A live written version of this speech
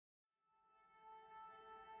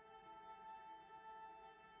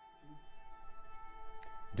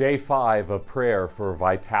Day 5 of prayer for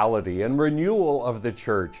vitality and renewal of the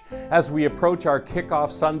church. As we approach our kickoff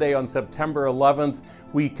Sunday on September 11th,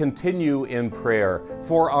 we continue in prayer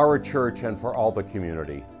for our church and for all the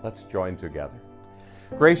community. Let's join together.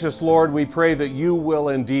 Gracious Lord, we pray that you will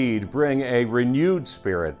indeed bring a renewed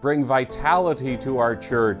spirit, bring vitality to our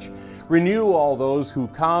church, renew all those who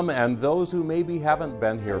come and those who maybe haven't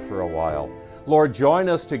been here for a while. Lord, join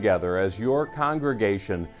us together as your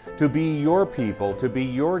congregation to be your people, to be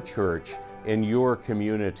your church in your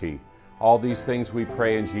community. All these things we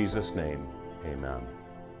pray in Jesus' name. Amen.